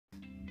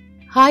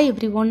Hi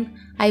everyone,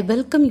 I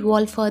welcome you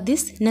all for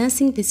this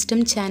Nursing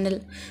Wisdom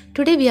channel.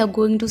 Today we are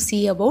going to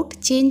see about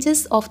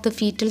changes of the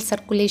fetal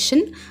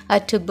circulation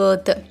at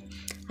birth.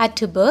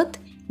 At birth,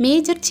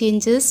 major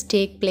changes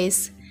take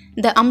place.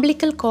 The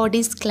umbilical cord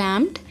is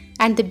clamped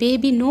and the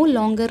baby no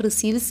longer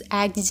receives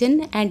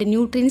oxygen and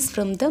nutrients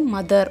from the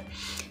mother.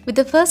 With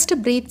the first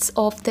breaths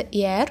of the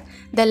air,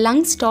 the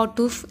lungs start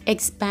to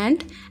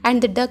expand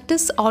and the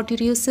ductus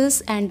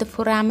arteriosus and the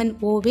foramen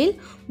ovale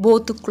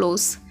both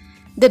close.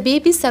 The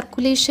baby's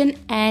circulation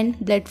and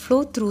blood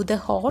flow through the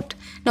heart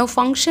now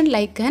function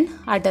like an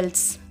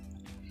adult's.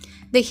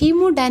 The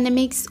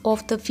hemodynamics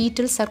of the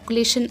fetal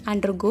circulation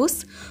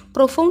undergoes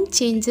profound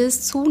changes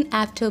soon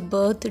after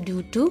birth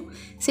due to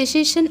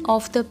cessation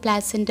of the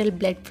placental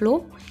blood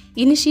flow,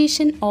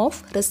 initiation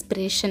of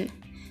respiration.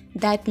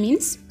 That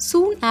means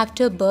soon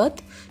after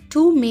birth,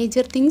 two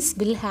major things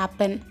will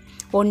happen.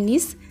 One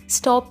is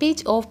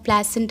stoppage of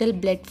placental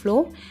blood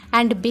flow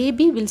and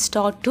baby will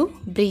start to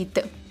breathe.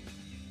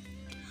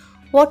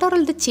 What are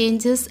all the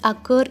changes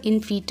occur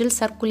in fetal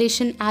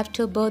circulation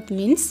after birth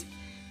means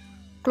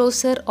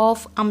closure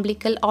of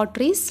umbilical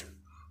arteries,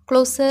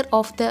 closure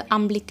of the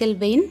umbilical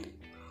vein,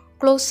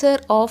 closure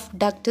of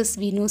ductus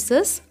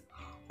venosus,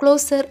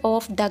 closure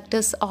of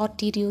ductus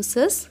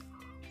arteriosus,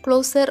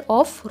 closure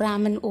of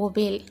foramen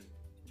ovale.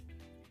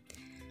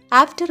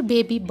 After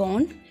baby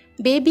born,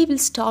 baby will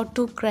start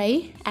to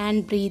cry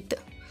and breathe.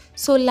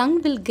 So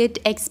lung will get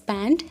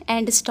expand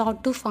and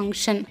start to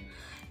function.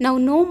 Now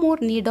no more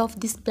need of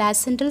this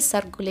placental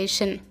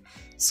circulation.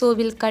 So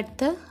we'll cut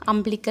the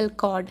umbilical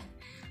cord.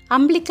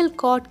 Umbilical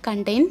cord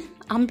contain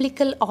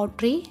umbilical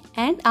artery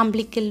and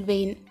umbilical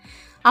vein.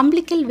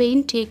 Umbilical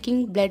vein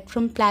taking blood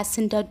from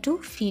placenta to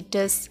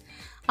fetus.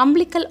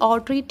 Umbilical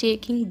artery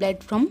taking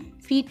blood from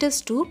fetus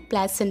to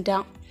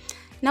placenta.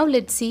 Now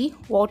let's see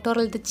what are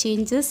all the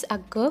changes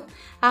occur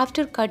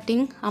after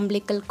cutting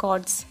umbilical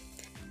cords.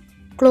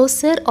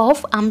 Closure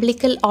of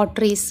umbilical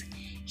arteries.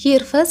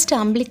 Here first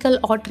umbilical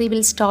artery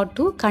will start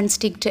to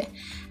constrict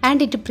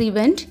and it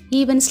prevent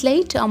even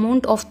slight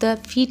amount of the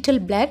fetal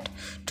blood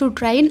to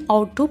drain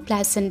out to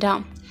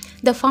placenta.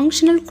 The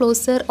functional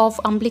closure of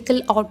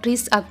umbilical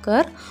arteries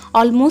occur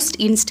almost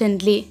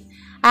instantly.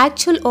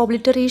 Actual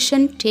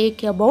obliteration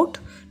take about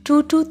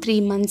 2 to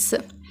 3 months.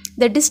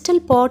 The distal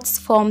parts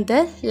form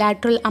the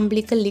lateral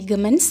umbilical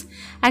ligaments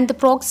and the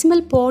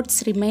proximal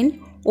parts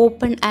remain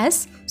open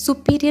as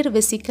superior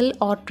vesical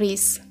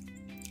arteries.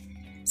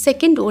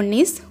 Second one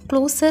is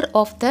closure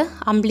of the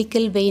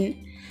umbilical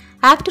vein.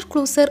 After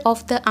closure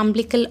of the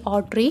umbilical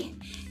artery,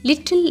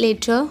 little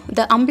later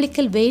the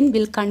umbilical vein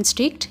will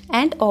constrict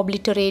and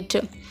obliterate.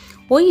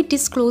 Why it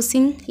is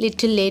closing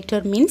little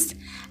later means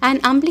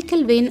an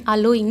umbilical vein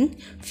allowing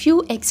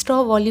few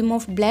extra volume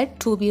of blood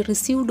to be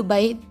received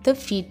by the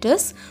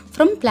fetus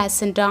from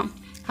placenta,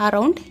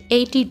 around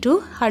 80 to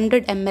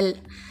 100 ml.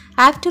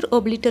 After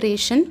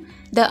obliteration,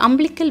 the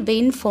umbilical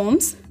vein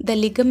forms the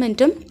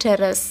ligamentum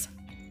teres.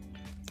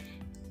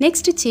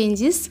 Next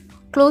change is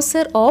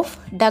closure of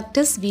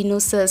ductus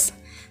venosus.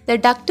 The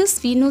ductus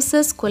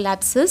venosus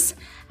collapses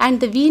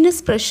and the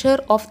venous pressure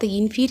of the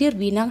inferior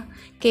vena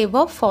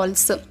cava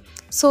falls.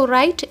 So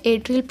right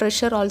atrial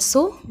pressure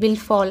also will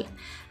fall.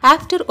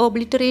 After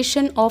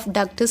obliteration of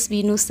ductus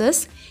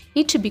venosus,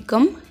 it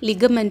becomes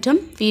ligamentum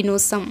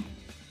venosum.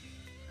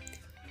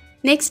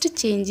 Next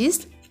change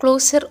is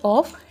closure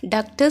of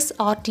ductus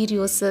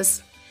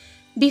arteriosus.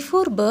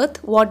 Before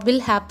birth, what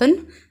will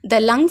happen? The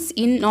lungs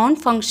in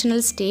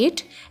non-functional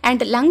state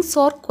and lungs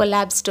are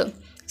collapsed.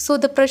 So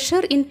the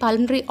pressure in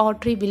pulmonary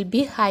artery will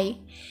be high.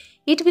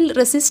 It will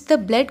resist the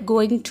blood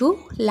going to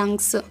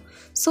lungs.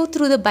 So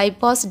through the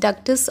bypass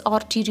ductus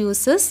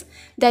arteriosus,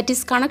 that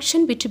is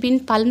connection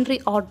between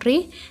pulmonary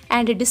artery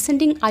and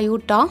descending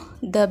aorta,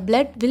 the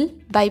blood will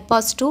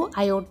bypass to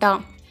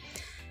aorta.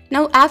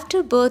 Now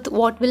after birth,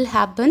 what will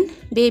happen?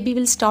 Baby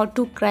will start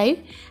to cry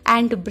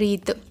and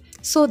breathe.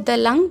 So the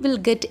lung will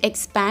get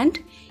expand.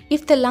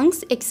 If the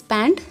lungs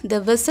expand,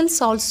 the vessels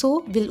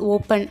also will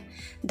open.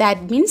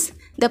 That means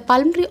the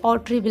pulmonary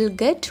artery will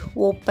get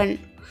open.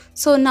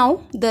 So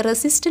now the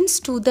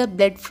resistance to the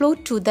blood flow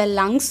to the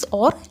lungs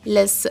are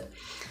less.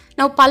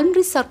 Now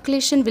pulmonary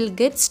circulation will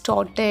get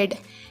started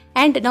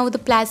and now the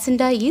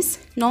placenta is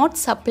not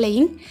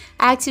supplying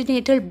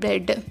oxygenated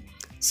blood.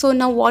 So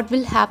now what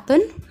will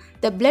happen?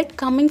 The blood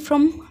coming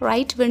from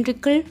right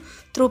ventricle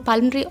through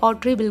pulmonary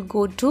artery will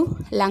go to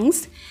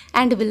lungs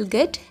and will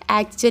get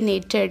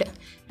oxygenated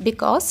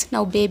because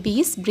now baby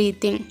is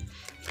breathing.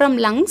 From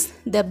lungs,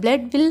 the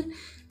blood will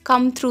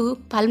come through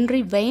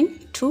pulmonary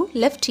vein to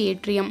left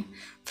atrium.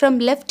 From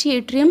left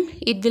atrium,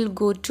 it will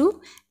go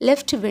to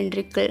left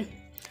ventricle.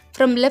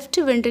 From left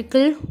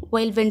ventricle,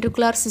 while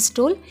ventricular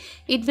systole,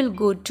 it will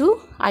go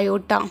to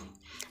aorta.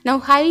 Now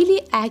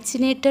highly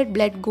oxygenated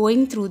blood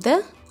going through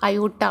the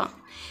aorta.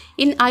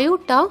 In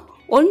aorta,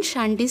 one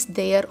shunt is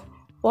there.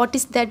 What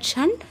is that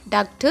shunt?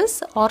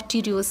 Ductus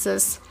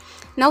arteriosus.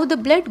 Now the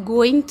blood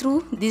going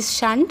through this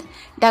shunt,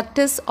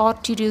 ductus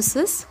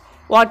arteriosus,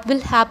 what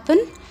will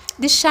happen?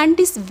 This shunt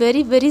is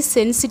very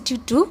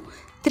sensitive to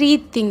three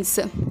things.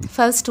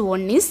 First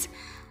one is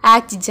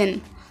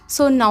oxygen.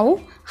 So now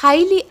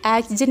highly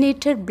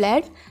oxygenated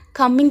blood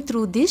coming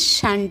through this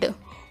shunt.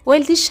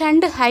 While the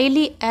shunt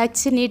highly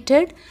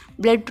oxygenated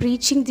blood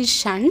reaching the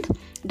shunt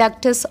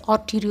ductus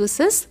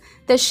arteriosus,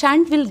 the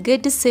shunt will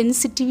get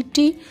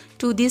sensitivity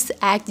to this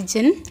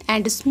oxygen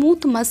and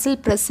smooth muscle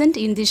present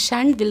in the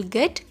shunt will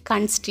get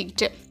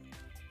constricted.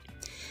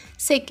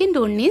 Second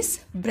one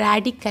is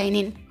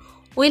bradykinin.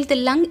 While the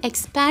lung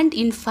expand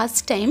in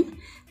first time,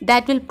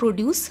 that will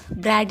produce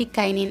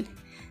bradykinin.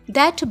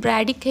 That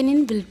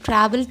bradykinin will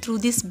travel through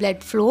this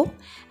blood flow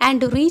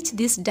and reach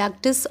this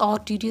ductus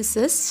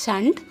arteriosus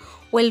shunt.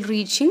 While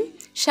reaching,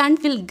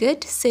 shunt will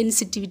get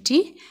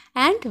sensitivity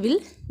and will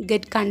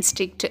get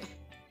constricted.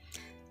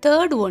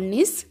 Third one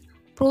is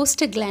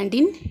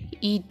prostaglandin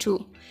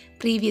E2.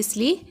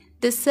 Previously,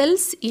 the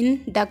cells in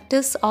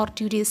ductus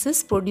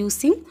arteriosus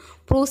producing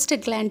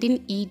prostaglandin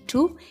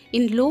E2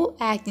 in low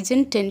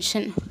oxygen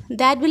tension.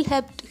 That will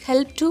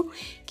help to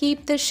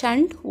keep the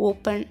shunt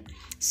open.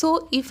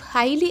 So, if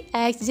highly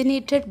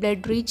oxygenated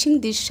blood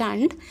reaching this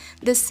shunt,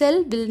 the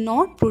cell will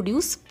not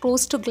produce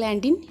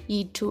prostaglandin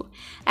E2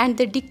 and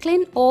the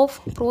decline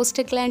of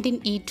prostaglandin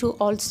E2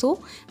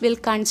 also will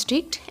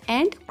constrict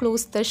and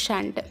close the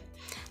shunt.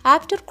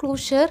 After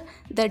closure,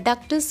 the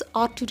ductus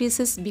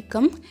arteriosus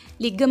become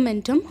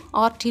ligamentum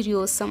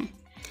arteriosum.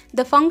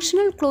 The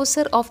functional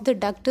closure of the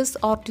ductus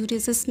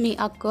arteriosus may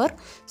occur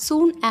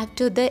soon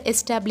after the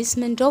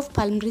establishment of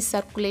pulmonary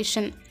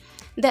circulation.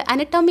 The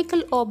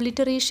anatomical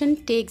obliteration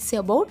takes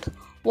about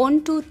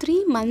 1 to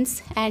 3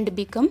 months and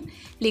become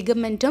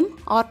ligamentum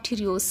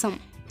arteriosum.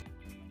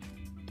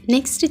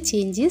 Next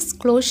change is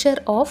closure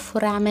of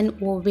foramen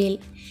ovale.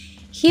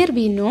 Here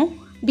we know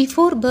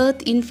before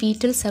birth in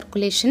fetal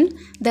circulation,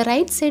 the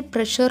right side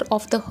pressure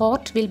of the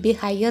heart will be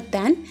higher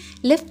than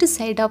left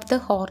side of the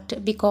heart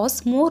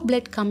because more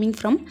blood coming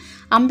from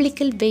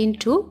umbilical vein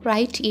to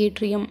right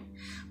atrium.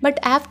 But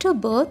after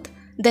birth,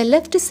 the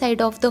left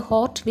side of the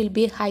heart will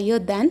be higher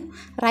than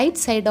right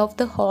side of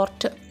the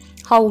heart.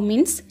 How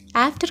means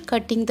after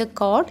cutting the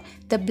cord,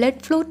 the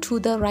blood flow to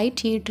the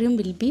right atrium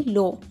will be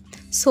low.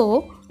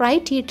 So,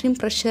 right atrium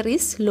pressure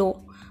is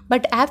low.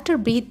 But after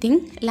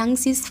breathing,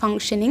 lungs is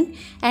functioning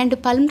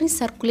and pulmonary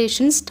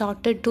circulation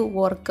started to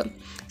work.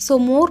 So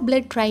more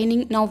blood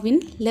draining now in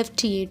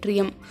left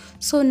atrium.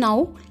 So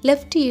now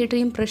left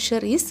atrium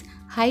pressure is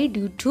high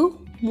due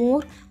to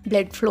more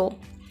blood flow.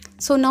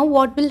 So now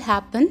what will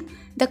happen?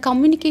 The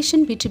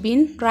communication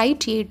between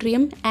right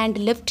atrium and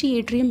left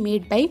atrium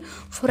made by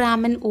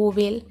foramen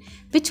ovale,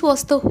 which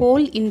was the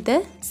hole in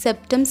the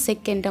septum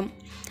secondum.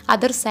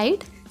 Other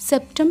side,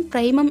 septum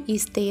primum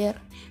is there.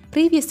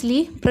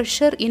 Previously,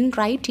 pressure in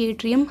right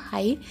atrium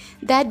high,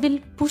 that will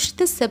push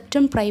the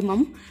septum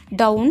primum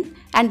down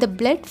and the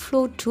blood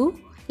flow to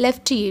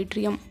left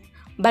atrium.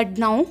 But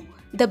now,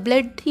 the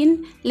blood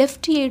in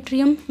left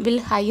atrium will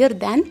higher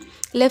than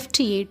left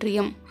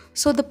atrium.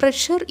 So, the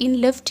pressure in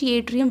left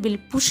atrium will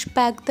push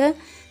back the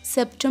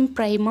septum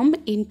primum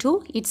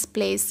into its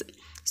place.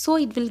 So,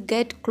 it will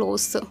get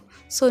close.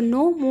 So,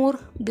 no more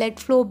blood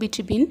flow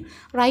between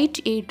right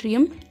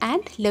atrium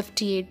and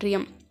left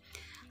atrium.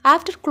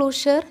 After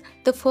closure,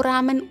 the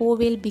foramen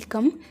ovale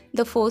become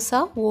the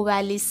fossa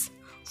ovalis.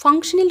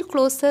 Functional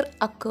closure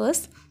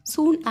occurs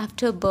soon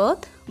after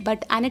birth,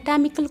 but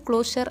anatomical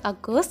closure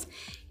occurs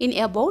in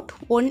about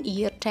 1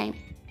 year time.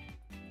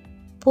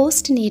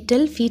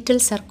 Postnatal fetal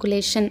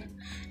circulation.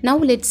 Now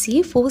let's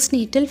see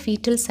postnatal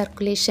fetal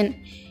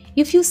circulation.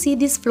 If you see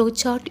this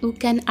flowchart, you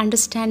can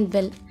understand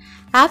well.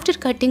 After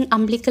cutting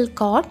umbilical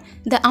cord,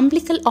 the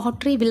umbilical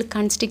artery will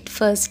constrict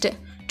first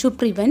to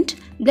prevent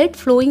blood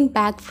flowing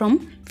back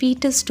from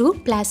fetus to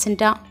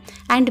placenta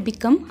and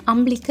become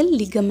umbilical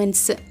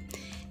ligaments.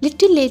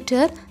 Little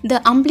later, the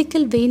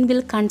umbilical vein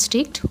will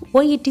constrict.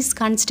 Why it is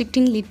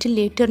constricting little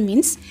later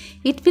means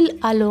it will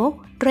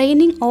allow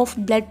draining of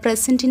blood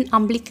present in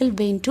umbilical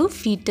vein to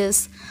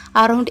fetus.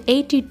 Around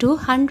 80 to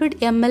 100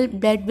 ml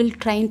blood will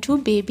drain to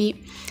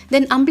baby.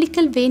 Then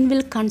umbilical vein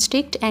will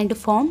constrict and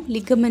form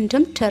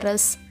ligamentum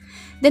teres.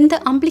 Then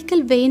the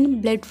umbilical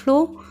vein blood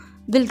flow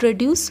will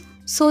reduce,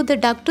 so the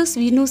ductus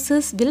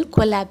venosus will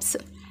collapse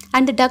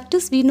and the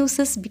ductus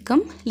venosus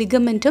become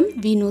ligamentum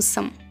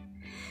venosum.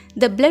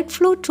 The blood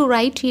flow to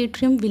right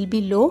atrium will be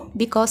low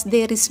because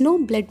there is no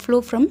blood flow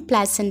from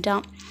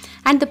placenta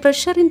and the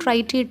pressure in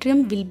right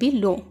atrium will be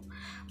low.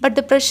 But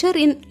the pressure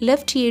in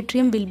left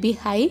atrium will be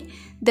high.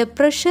 The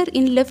pressure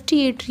in left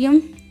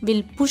atrium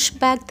will push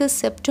back the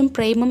septum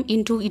primum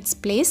into its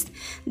place.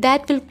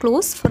 That will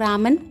close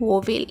foramen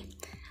ovale.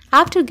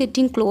 After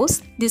getting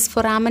close, this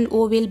foramen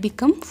ovale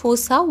become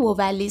fossa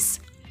ovalis.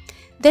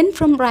 Then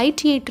from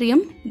right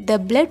atrium, the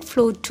blood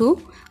flow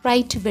to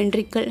right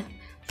ventricle.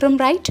 From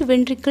right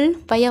ventricle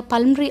via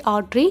pulmonary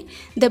artery,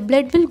 the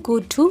blood will go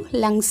to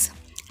lungs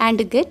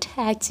and get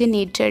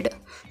oxygenated.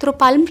 Through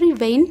pulmonary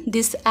vein,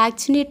 this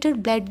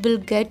oxygenated blood will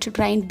get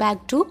drained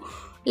back to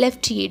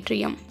left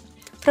atrium.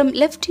 From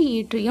left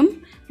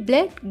atrium,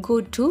 blood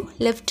go to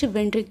left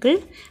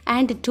ventricle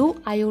and to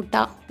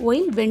aorta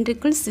while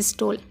ventricle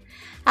systole.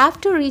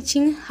 After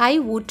reaching high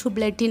O2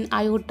 blood in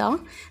aorta,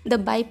 the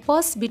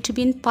bypass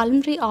between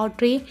pulmonary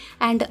artery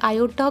and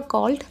aorta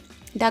called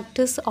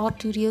ductus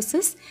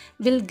arteriosus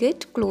will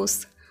get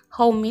closed.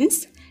 How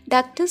means?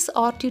 Ductus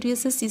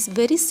arteriosus is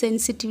very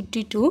sensitive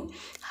to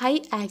high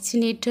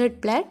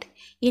oxygenated blood,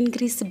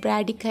 increased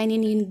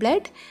bradykinin in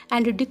blood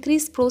and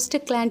decreased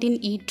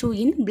prostaglandin E2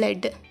 in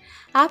blood.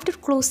 After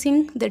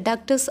closing, the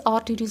ductus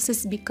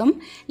arteriosus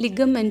become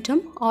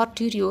ligamentum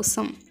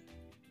arteriosum.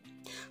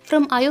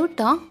 From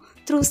aorta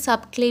through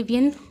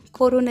subclavian,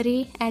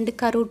 coronary and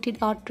carotid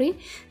artery,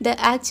 the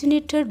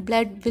oxygenated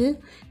blood will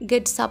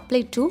get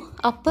supplied to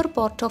upper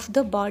part of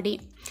the body.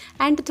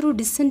 And through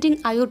descending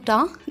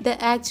aorta, the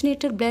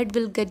oxygenated blood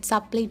will get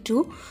supplied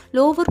to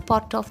lower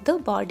part of the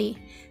body.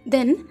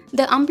 Then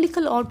the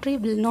umbilical artery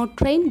will not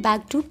drain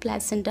back to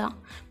placenta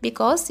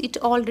because it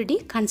already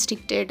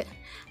constricted.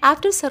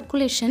 After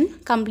circulation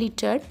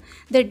completed,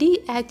 the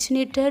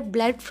deoxygenated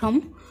blood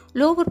from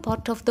lower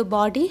part of the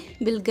body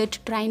will get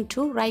drained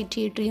to right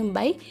atrium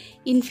by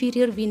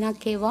inferior vena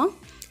cava,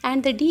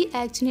 and the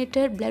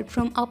deoxygenated blood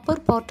from upper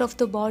part of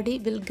the body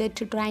will get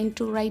drained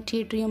to right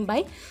atrium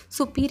by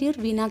superior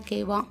vena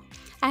cava,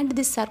 and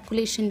this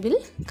circulation will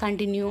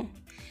continue.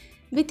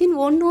 Within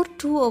 1 or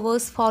 2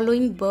 hours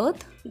following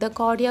birth, the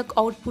cardiac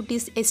output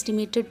is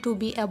estimated to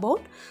be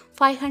about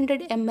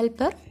 500 ml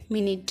per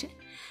minute,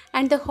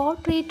 and the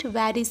heart rate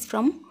varies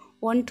from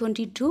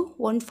 120 to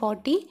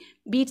 140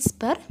 beats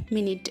per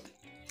minute.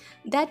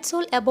 That's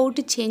all about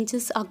the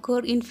changes occur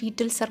in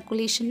fetal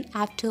circulation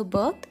after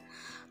birth.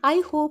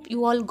 I hope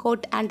you all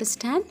got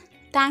understand.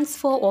 Thanks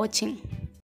for watching.